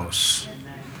 Jesus knows.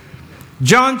 Amen.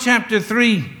 John chapter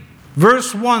 3,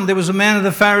 verse 1, there was a man of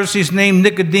the Pharisees named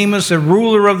Nicodemus, a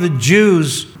ruler of the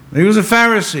Jews. He was a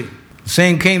Pharisee. The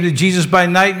same came to Jesus by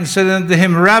night and said unto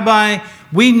him, Rabbi,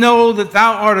 we know that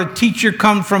thou art a teacher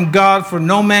come from God, for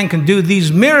no man can do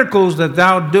these miracles that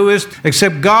thou doest,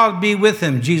 except God be with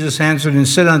him. Jesus answered and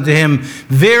said unto him,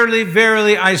 Verily,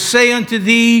 verily, I say unto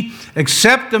thee,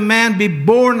 except a man be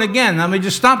born again. Now, let me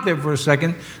just stop there for a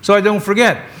second so I don't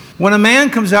forget. When a man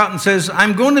comes out and says,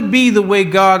 I'm going to be the way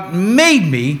God made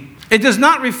me, it does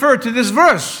not refer to this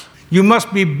verse. You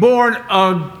must be born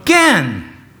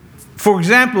again. For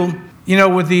example, you know,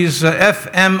 with these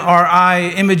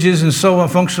fMRI images and so on,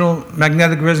 functional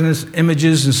magnetic resonance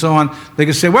images and so on, they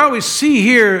can say, well, we see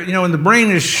here, you know, and the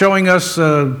brain is showing us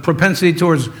propensity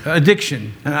towards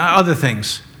addiction and other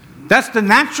things. That's the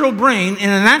natural brain in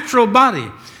a natural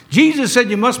body. Jesus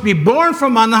said you must be born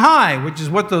from on high, which is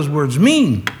what those words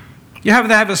mean. You have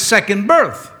to have a second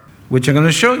birth, which I'm going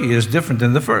to show you is different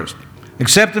than the first.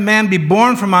 Except a man be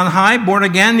born from on high, born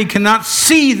again, he cannot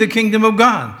see the kingdom of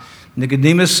God.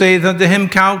 Nicodemus saith unto him,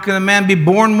 how can a man be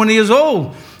born when he is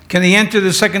old? Can he enter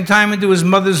the second time into his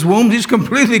mother's womb? He's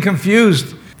completely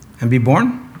confused. And be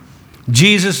born?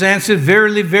 Jesus answered,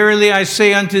 Verily, verily, I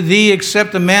say unto thee,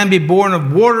 except a man be born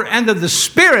of water and of the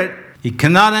Spirit, he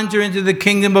cannot enter into the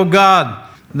kingdom of God.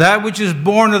 That which is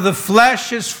born of the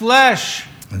flesh is flesh.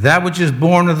 That which is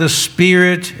born of the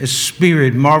Spirit is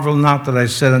spirit. Marvel not that I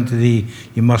said unto thee,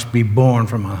 you must be born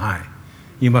from on high.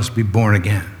 You must be born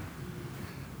again.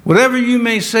 Whatever you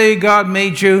may say God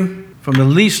made you, from the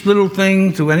least little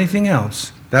thing to anything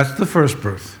else, that's the first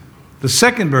birth. The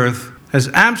second birth has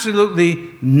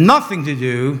absolutely nothing to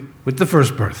do with the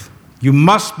first birth. You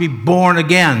must be born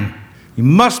again. You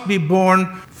must be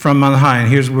born from on high. And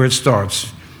here's where it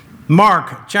starts.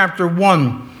 Mark chapter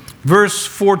 1, verse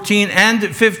 14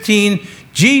 and 15.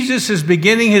 Jesus is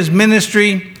beginning his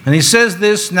ministry, and he says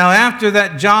this, Now after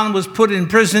that John was put in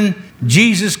prison,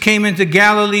 Jesus came into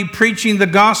Galilee, preaching the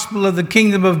gospel of the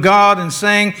kingdom of God, and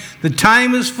saying, The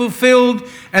time is fulfilled,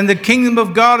 and the kingdom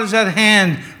of God is at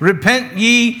hand. Repent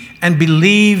ye, and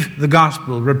believe the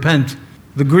gospel. Repent.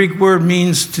 The Greek word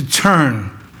means to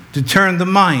turn the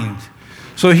mind.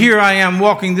 So here I am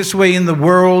walking this way in the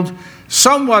world,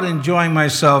 somewhat enjoying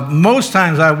myself. Most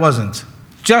times I wasn't,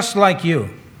 just like you.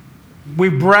 We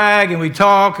brag and we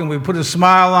talk and we put a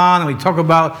smile on and we talk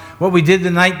about what we did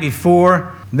the night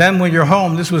before. Then when you're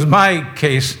home, this was my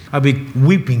case, I'd be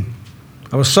weeping.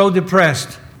 I was so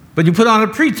depressed. But you put on a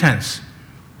pretense.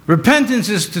 Repentance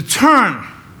is to turn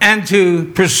and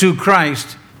to pursue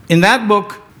Christ. In that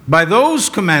book, by those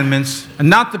commandments and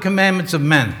not the commandments of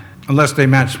men, unless they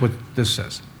match what this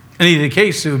says. In either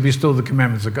case, it would be still the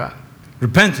commandments of God.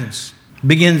 Repentance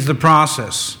begins the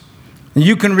process. And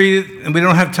you can read it, and we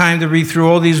don't have time to read through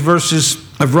all these verses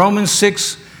of Romans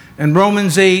 6 and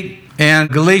Romans 8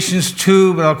 And Galatians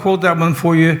 2, but I'll quote that one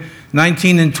for you,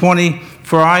 19 and 20.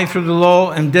 For I through the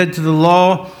law am dead to the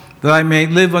law, that I may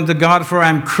live unto God, for I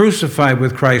am crucified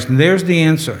with Christ. And there's the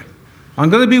answer. I'm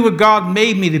going to be what God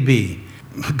made me to be.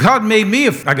 God made me,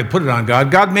 if I could put it on God,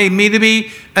 God made me to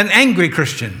be an angry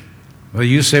Christian. Well,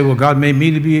 you say, well, God made me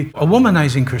to be a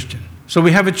womanizing Christian. So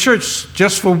we have a church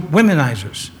just for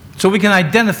womenizers, so we can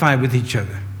identify with each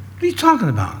other. What are you talking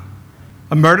about?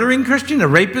 A murdering Christian? A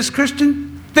rapist Christian?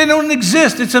 They don't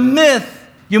exist. It's a myth.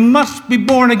 You must be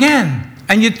born again.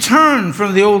 And you turn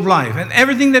from the old life and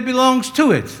everything that belongs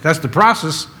to it. That's the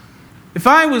process. If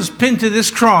I was pinned to this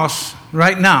cross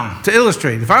right now, to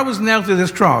illustrate, if I was nailed to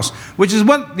this cross, which is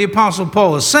what the Apostle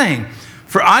Paul is saying,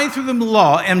 for I through the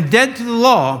law am dead to the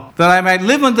law, that I might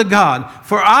live unto God,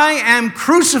 for I am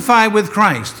crucified with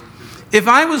Christ. If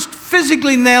I was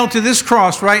physically nailed to this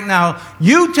cross right now,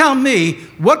 you tell me,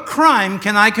 what crime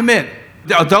can I commit?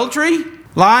 Adultery?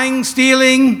 Lying?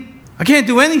 Stealing? I can't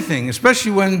do anything,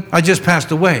 especially when I just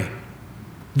passed away.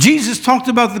 Jesus talked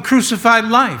about the crucified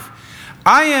life.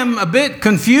 I am a bit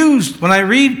confused when I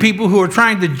read people who are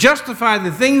trying to justify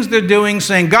the things they're doing,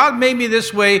 saying, God made me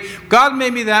this way, God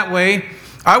made me that way.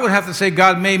 I would have to say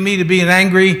God made me to be an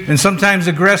angry and sometimes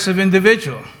aggressive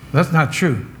individual. That's not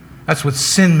true. That's what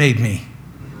sin made me.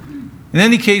 In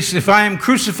any case, if I am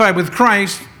crucified with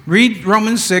Christ, read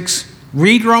Romans 6,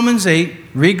 read Romans 8,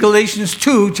 read Galatians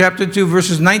 2, chapter 2,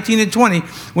 verses 19 and 20.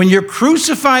 When you're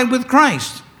crucified with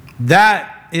Christ,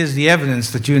 that is the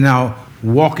evidence that you're now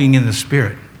walking in the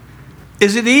Spirit.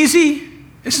 Is it easy?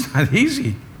 It's not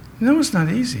easy. No, it's not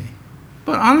easy.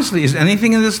 But honestly, is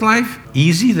anything in this life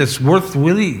easy that's worth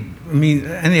really,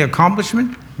 any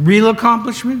accomplishment? Real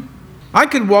accomplishment? I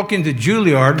could walk into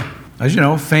Juilliard, as you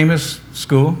know, famous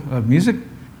school of music.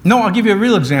 No, I'll give you a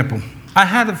real example. I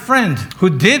had a friend who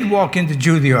did walk into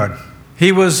Juilliard.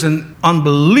 He was an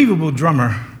unbelievable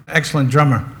drummer, excellent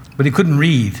drummer, but he couldn't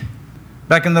read.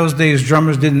 Back in those days,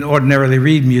 drummers didn't ordinarily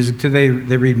read music. Today,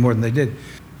 they read more than they did.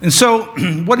 And so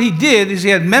what he did is he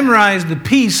had memorized the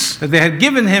piece that they had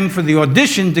given him for the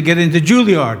audition to get into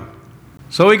Juilliard.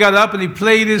 So he got up and he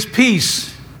played his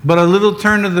piece, but a little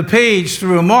turn of the page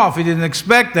threw him off. He didn't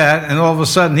expect that, and all of a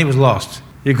sudden he was lost.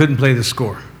 He couldn't play the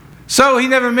score. So he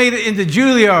never made it into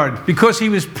Juilliard because he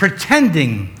was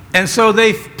pretending. And so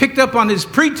they picked up on his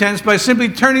pretense by simply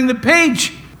turning the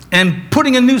page and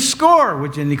putting a new score,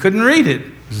 and he couldn't read it.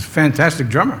 He was a fantastic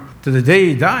drummer. To the day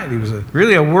he died, he was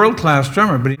really a world-class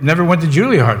drummer, but he never went to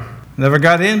Juilliard. Never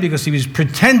got in because he was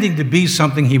pretending to be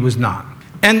something he was not.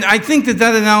 And I think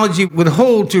that analogy would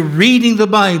hold to reading the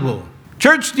Bible.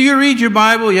 Church, do you read your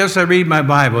Bible? Yes, I read my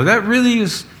Bible. That really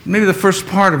is maybe the first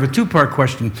part of a two-part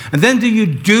question. And then do you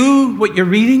do what you're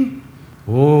reading?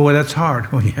 Oh, that's hard.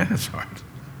 Oh, yeah, that's hard.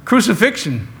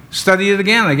 Crucifixion. Study it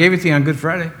again. I gave it to you on Good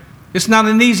Friday. It's not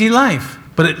an easy life,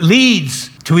 but it leads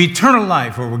to eternal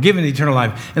life, or we're given eternal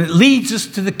life. And it leads us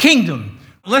to the kingdom.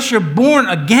 Unless you're born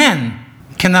again,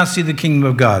 you cannot see the kingdom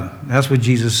of God. That's what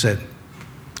Jesus said.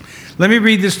 Let me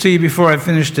read this to you before I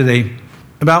finish today.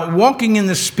 About walking in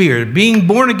the Spirit. Being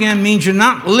born again means you're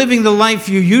not living the life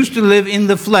you used to live in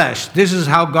the flesh. This is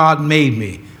how God made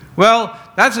me. Well,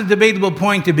 that's a debatable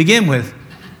point to begin with.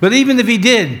 But even if he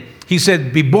did, he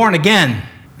said, be born again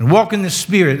and walk in the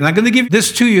Spirit. And I'm going to give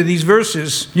this to you, these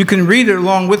verses. You can read it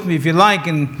along with me if you like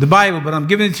in the Bible, but I'm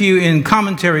giving it to you in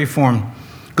commentary form.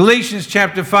 Galatians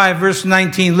chapter 5, verse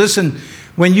 19. Listen,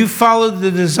 when you follow the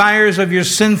desires of your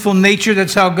sinful nature,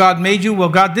 that's how God made you. Well,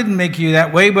 God didn't make you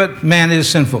that way, but man is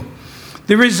sinful.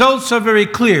 The results are very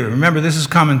clear. Remember, this is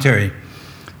commentary.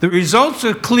 The results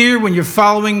are clear when you're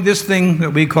following this thing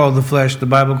that we call the flesh, the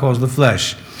Bible calls the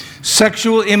flesh.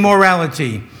 Sexual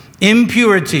immorality,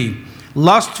 impurity,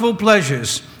 lustful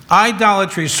pleasures,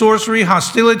 idolatry, sorcery,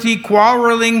 hostility,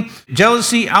 quarreling,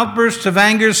 jealousy, outbursts of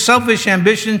anger, selfish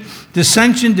ambition,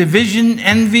 dissension, division,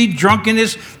 envy,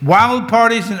 drunkenness, wild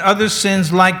parties, and other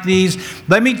sins like these.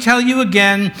 Let me tell you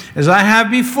again, as I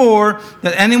have before,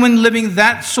 that anyone living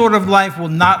that sort of life will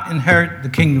not inherit the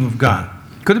kingdom of God.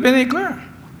 Could have been any clearer.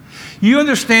 You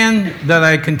understand that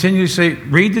I continue to say,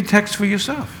 read the text for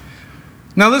yourself.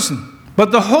 Now listen.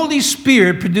 But the Holy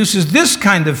Spirit produces this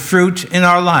kind of fruit in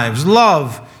our lives: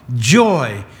 love,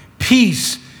 joy,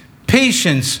 peace,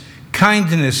 patience,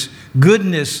 kindness,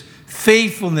 goodness,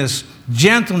 faithfulness,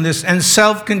 gentleness, and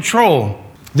self-control.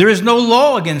 There is no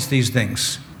law against these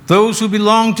things. Those who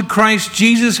belong to Christ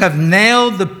Jesus have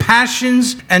nailed the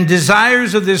passions and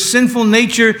desires of their sinful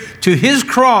nature to his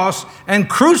cross and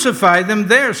crucified them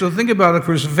there. So think about a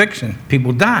crucifixion.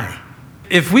 People die.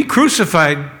 If we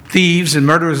crucified thieves and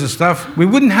murderers and stuff, we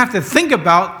wouldn't have to think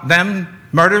about them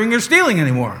murdering or stealing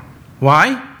anymore.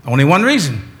 Why? Only one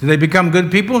reason. Did they become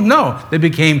good people? No, they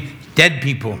became dead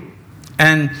people.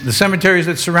 And the cemeteries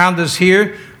that surround us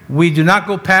here, we do not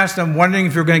go past them wondering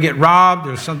if you're going to get robbed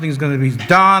or something's going to be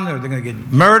done or they're going to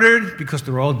get murdered, because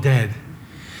they're all dead.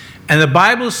 And the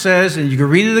Bible says, and you can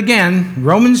read it again,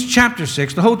 Romans chapter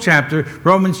 6, the whole chapter,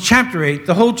 Romans chapter 8,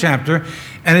 the whole chapter,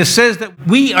 and it says that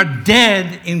we are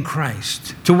dead in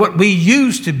Christ to what we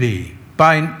used to be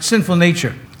by sinful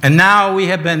nature. And now we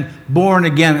have been born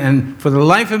again. And for the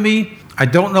life of me, I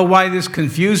don't know why this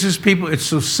confuses people. It's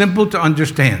so simple to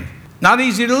understand. Not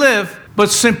easy to live, but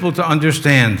simple to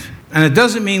understand. And it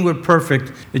doesn't mean we're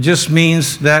perfect. It just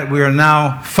means that we are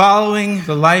now following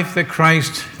the life that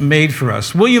Christ made for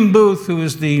us. William Booth, who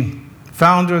is the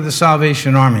founder of the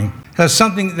Salvation Army, has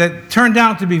something that turned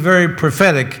out to be very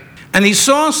prophetic. And he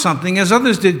saw something, as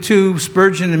others did too,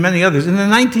 Spurgeon and many others, in the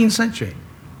 19th century.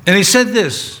 And he said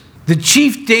this: the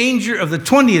chief danger of the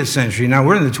 20th century, now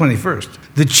we're in the 21st,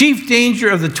 the chief danger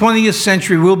of the 20th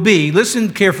century will be,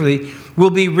 listen carefully, will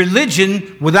be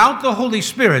religion without the Holy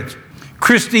Spirit,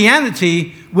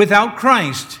 Christianity without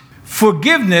Christ,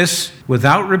 forgiveness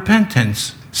without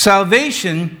repentance,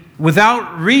 salvation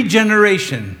without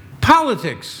regeneration,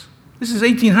 politics, this is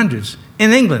 1800s,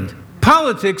 in England,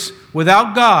 politics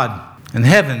without God, and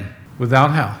heaven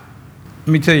without hell. Let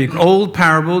me tell you an old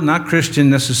parable, not Christian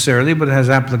necessarily, but it has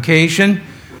application.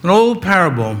 An old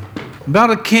parable about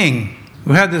a king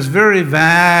who had this very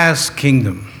vast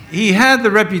kingdom. He had the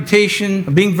reputation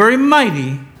of being very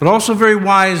mighty, but also very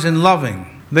wise and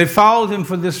loving. They followed him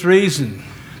for this reason.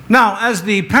 Now, as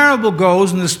the parable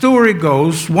goes and the story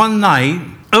goes, one night,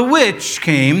 a witch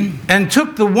came and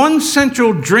took the one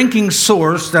central drinking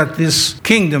source that this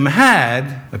kingdom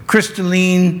had, a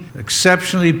crystalline,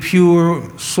 exceptionally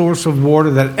pure source of water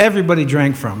that everybody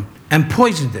drank from, and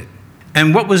poisoned it.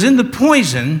 And what was in the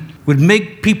poison would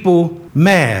make people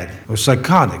mad or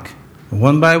psychotic. And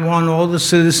one by one, all the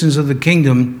citizens of the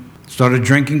kingdom started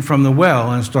drinking from the well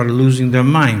and started losing their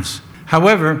minds.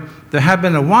 However, there had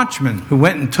been a watchman who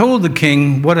went and told the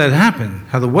king what had happened,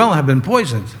 how the well had been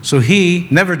poisoned. So he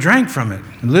never drank from it.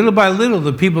 And little by little,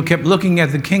 the people kept looking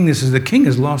at the king. This is, the king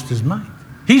has lost his mind.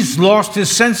 He's lost his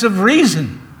sense of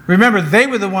reason. Remember, they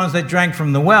were the ones that drank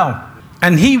from the well,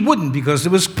 and he wouldn't because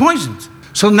it was poisoned.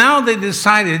 So now they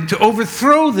decided to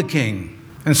overthrow the king.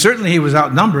 And certainly he was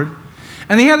outnumbered.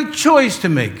 And he had a choice to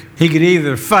make. He could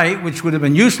either fight, which would have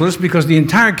been useless because the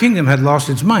entire kingdom had lost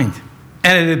its mind.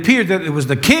 And it appeared that it was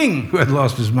the king who had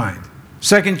lost his mind.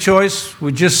 Second choice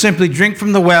would just simply drink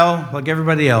from the well like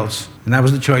everybody else. And that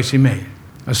was the choice he made.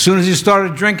 As soon as he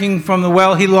started drinking from the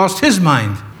well, he lost his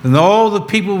mind. And all the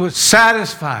people were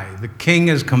satisfied. The king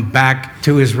has come back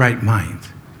to his right mind.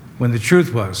 When the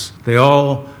truth was, they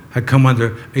all had come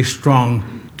under a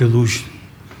strong delusion.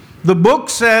 The book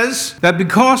says that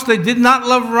because they did not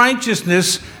love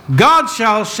righteousness, God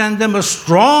shall send them a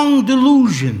strong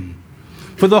delusion.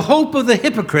 For the hope of the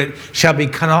hypocrite shall be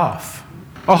cut off.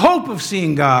 A hope of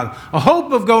seeing God, a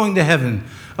hope of going to heaven,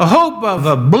 a hope of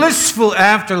a blissful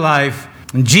afterlife.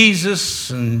 And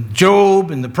Jesus and Job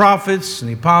and the prophets and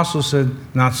the apostles said,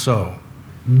 not so.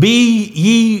 Be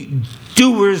ye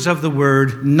doers of the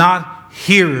word, not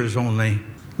hearers only.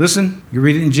 Listen, you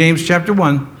read it in James chapter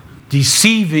 1.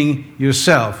 Deceiving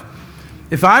yourself.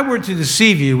 If I were to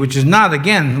deceive you, which is not,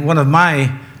 again, one of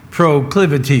my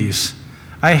proclivities,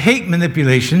 I hate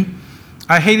manipulation.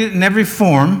 I hate it in every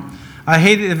form. I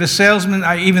hate it if a salesman,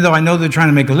 even though I know they're trying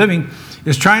to make a living,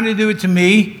 is trying to do it to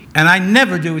me, and I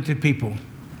never do it to people.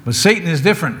 But Satan is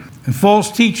different, and false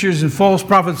teachers and false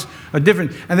prophets are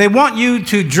different. And they want you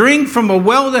to drink from a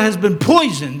well that has been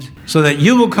poisoned so that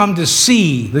you will come to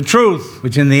see the truth,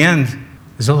 which in the end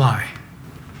is a lie.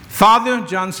 Father,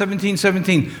 John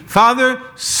 17:17, Father,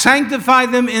 sanctify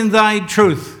them in thy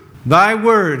truth. Thy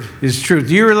word is truth.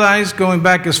 Do you realize, going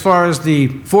back as far as the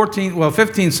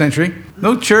 15th century,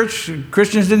 no church,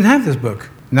 Christians didn't have this book.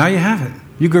 Now you have it.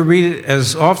 You can read it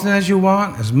as often as you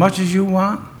want, as much as you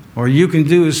want, or you can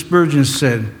do as Spurgeon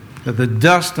said, that the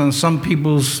dust on some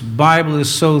people's Bible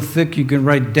is so thick you can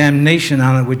write damnation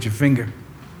on it with your finger.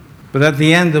 But at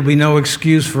the end, there'll be no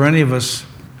excuse for any of us.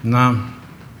 No.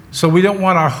 So we don't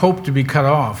want our hope to be cut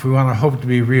off. We want our hope to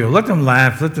be real. Let them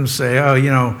laugh. Let them say,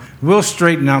 oh, we'll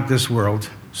straighten out this world.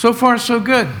 So far, so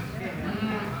good.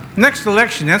 Next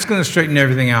election, that's going to straighten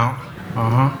everything out.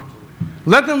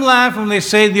 Let them laugh when they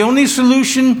say the only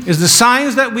solution is the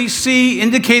signs that we see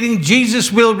indicating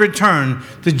Jesus will return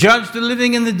to judge the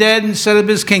living and the dead and set up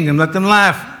his kingdom. Let them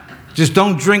laugh. Just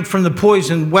don't drink from the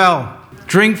poison well.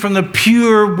 Drink from the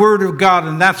pure word of God,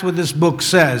 and that's what this book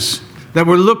says. That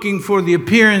we're looking for the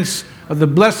appearance of the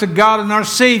blessed God and our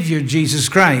Savior, Jesus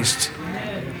Christ.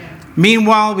 Amen.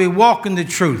 Meanwhile, we walk in the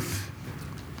truth.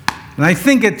 And I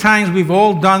think at times we've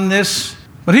all done this.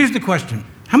 But here's the question.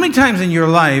 How many times in your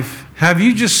life have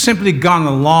you just simply gone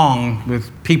along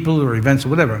with people or events or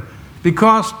whatever?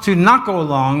 Because to not go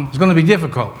along is going to be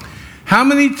difficult. How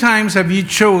many times have you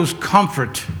chose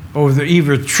comfort over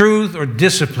either truth or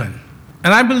discipline?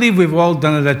 And I believe we've all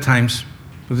done it at times.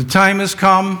 But the time has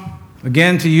come,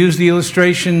 again, to use the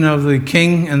illustration of the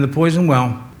king and the poison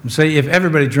well. And say, if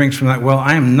everybody drinks from that well,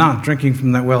 I am not drinking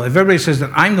from that well. If everybody says that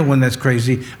I'm the one that's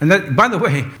crazy, and that, by the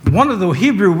way, one of the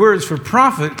Hebrew words for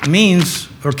prophet means,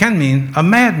 or can mean, a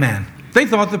madman. They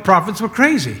thought the prophets were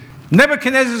crazy.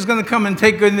 Nebuchadnezzar is going to come and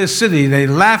take in this city. They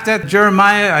laughed at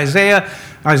Jeremiah, Isaiah,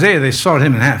 they sawed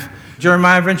him in half.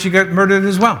 Jeremiah eventually got murdered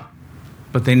as well.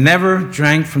 But they never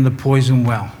drank from the poison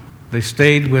well. They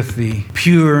stayed with the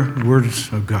pure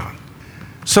words of God.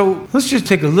 So let's just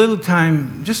take a little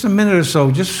time, just a minute or so,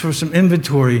 just for some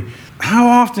inventory. How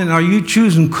often are you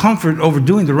choosing comfort over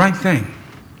doing the right thing?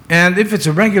 And if it's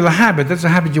a regular habit, that's a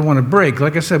habit you want to break.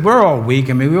 Like I said, we're all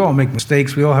weak. I mean, we all make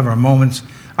mistakes. We all have our moments.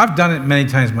 I've done it many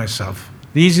times myself.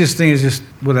 The easiest thing is just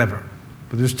whatever.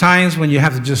 But there's times when you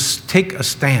have to just take a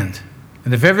stand.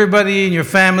 And if everybody in your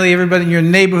family, everybody in your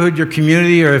neighborhood, your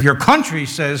community, or if your country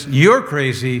says you're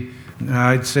crazy,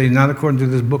 I'd say not according to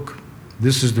this book.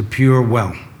 This is the pure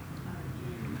well.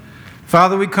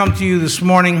 Father, we come to you this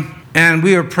morning, and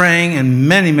we are praying, and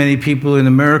many, many people in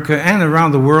America and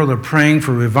around the world are praying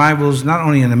for revivals, not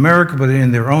only in America, but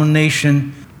in their own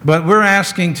nation. But we're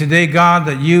asking today, God,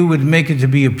 that you would make it to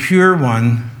be a pure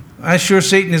one. I'm sure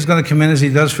Satan is going to come in, as he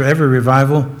does for every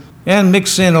revival, and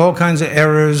mix in all kinds of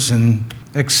errors and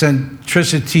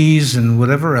eccentricities and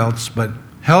whatever else. But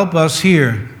help us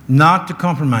here not to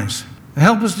compromise.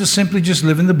 Help us to simply just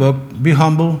live in the book, be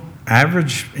humble,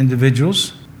 average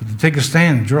individuals, but to take a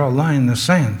stand, draw a line in the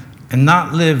sand, and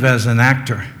not live as an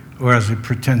actor or as a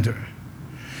pretender.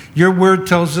 Your word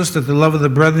tells us that the love of the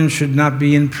brethren should not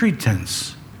be in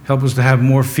pretense. Help us to have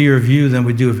more fear of you than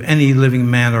we do of any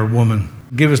living man or woman.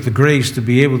 Give us the grace to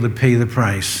be able to pay the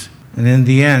price, and in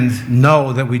the end,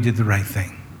 know that we did the right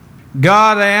thing.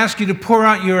 God, I ask you to pour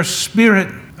out your Spirit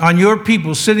on your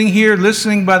people sitting here,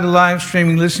 listening by the live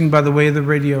streaming, listening by the way of the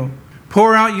radio.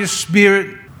 Pour out your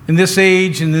Spirit in this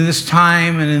age and in this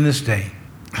time and in this day.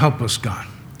 Help us, God.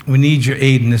 We need your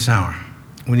aid in this hour.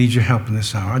 We need your help in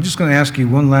this hour. I'm just going to ask you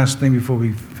one last thing before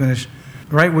we finish.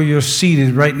 Right where you're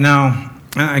seated right now,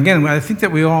 again, I think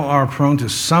that we all are prone to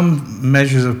some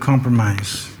measures of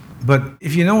compromise. But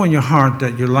if you know in your heart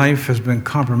that your life has been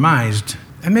compromised,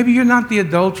 and maybe you're not the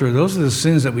adulterer. Those are the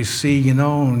sins that we see,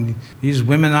 and these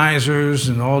womenizers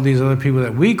and all these other people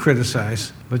that we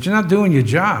criticize. But you're not doing your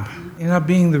job. You're not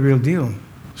being the real deal.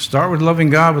 Start with loving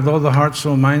God with all the heart,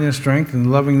 soul, mind, and strength,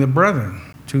 and loving the brethren.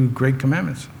 2 great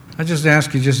commandments. I just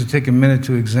ask you just to take a minute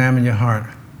to examine your heart.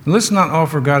 And let's not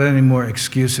offer God any more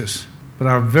excuses, but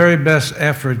our very best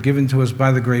effort given to us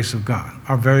by the grace of God.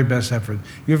 Our very best effort.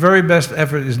 Your very best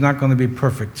effort is not going to be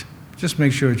perfect. Just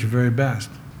make sure it's your very best.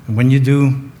 And when you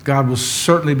do, God will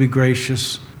certainly be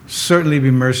gracious, certainly be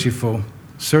merciful,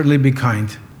 certainly be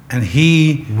kind, and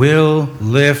he will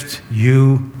lift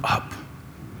you up.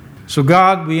 So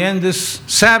God, we end this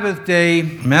Sabbath day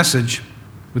message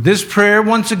with this prayer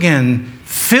once again.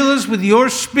 Fill us with your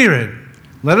Spirit.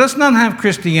 Let us not have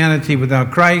Christianity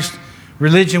without Christ,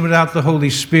 religion without the Holy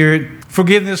Spirit,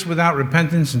 forgiveness without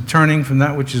repentance and turning from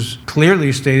that which is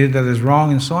clearly stated that is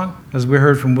wrong and so on, as we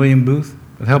heard from William Booth.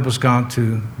 But help us, God,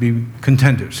 to be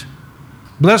contenders.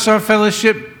 Bless our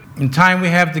fellowship and time we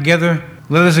have together.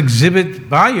 Let us exhibit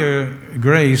by your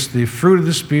grace the fruit of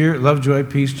the Spirit, love, joy,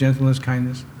 peace, gentleness,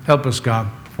 kindness. Help us, God,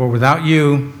 for without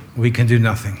you, we can do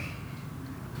nothing.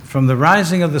 From the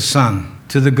rising of the sun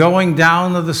to the going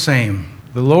down of the same,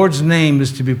 the Lord's name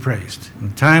is to be praised. From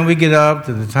the time we get up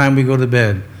to the time we go to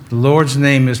bed, the Lord's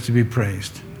name is to be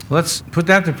praised. Let's put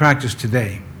that to practice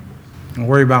today and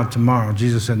worry about tomorrow.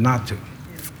 Jesus said not to.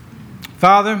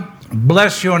 Father,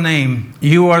 bless your name.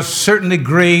 You are certainly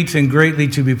great and greatly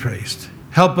to be praised.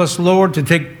 Help us, Lord, to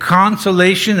take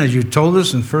consolation, as you told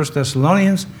us in 1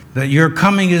 Thessalonians, that your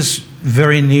coming is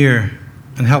very near.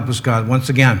 And help us, God, once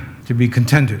again, to be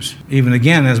contenders, even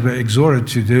again, as we're exhorted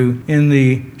to do in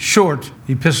the short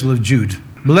epistle of Jude.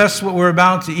 Bless what we're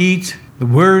about to eat, the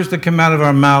words that come out of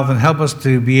our mouth, and help us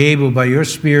to be able, by your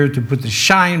Spirit, to put the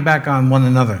shine back on one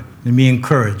another and be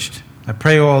encouraged. I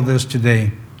pray all this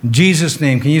today. In Jesus'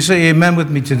 name, can you say amen with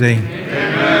me today?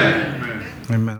 Amen. Amen.